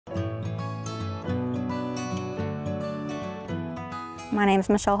My name is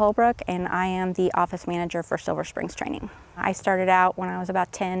Michele Holbrook, and I am the office manager for Silver Springs Training. I started out when I was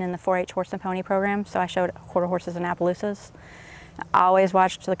about 10 in the 4-H horse and pony program, so I showed quarter horses and Appaloosas. I always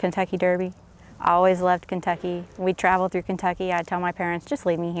watched the Kentucky Derby. I always loved Kentucky. We'd travel through Kentucky. I'd tell my parents, just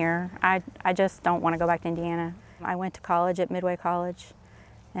leave me here. I just don't want to go back to Indiana. I went to college at Midway College,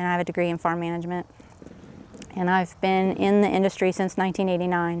 and I have a degree in farm management. And I've been in the industry since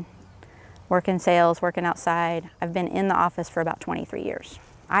 1989. Working sales, working outside. I've been in the office for about 23 years.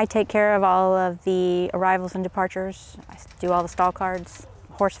 I take care of all of the arrivals and departures. I do all the stall cards,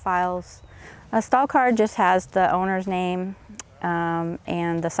 horse files. A stall card just has the owner's name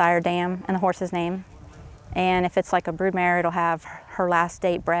and the sire dam and the horse's name. And if it's like a broodmare, it'll have her last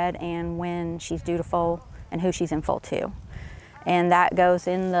date bred and when she's due to foal and who she's in foal to. And that goes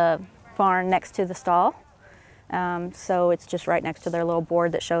in the barn next to the stall. So it's just right next to their little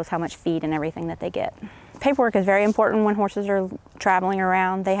board that shows how much feed and everything that they get. Paperwork is very important when horses are traveling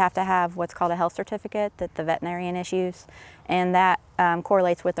around. They have to have what's called a health certificate that the veterinarian issues, and that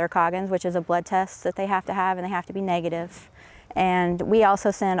correlates with their Coggins, which is a blood test that they have to have, and they have to be negative. And we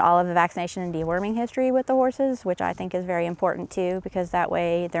also send all of the vaccination and deworming history with the horses, which I think is very important too, because that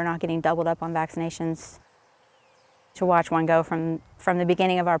way they're not getting doubled up on vaccinations. To watch one go from the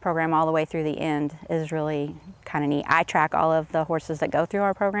beginning of our program all the way through the end is really kind of neat. I track all of the horses that go through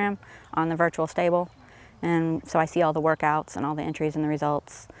our program on the virtual stable, and so I see all the workouts and all the entries and the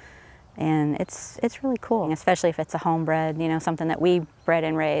results, and it's really cool, especially if it's a homebred, you know, something that we bred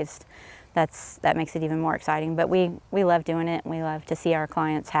and raised. That makes it even more exciting. But we love doing it, and we love to see our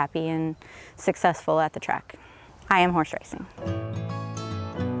clients happy and successful at the track. I am horse racing.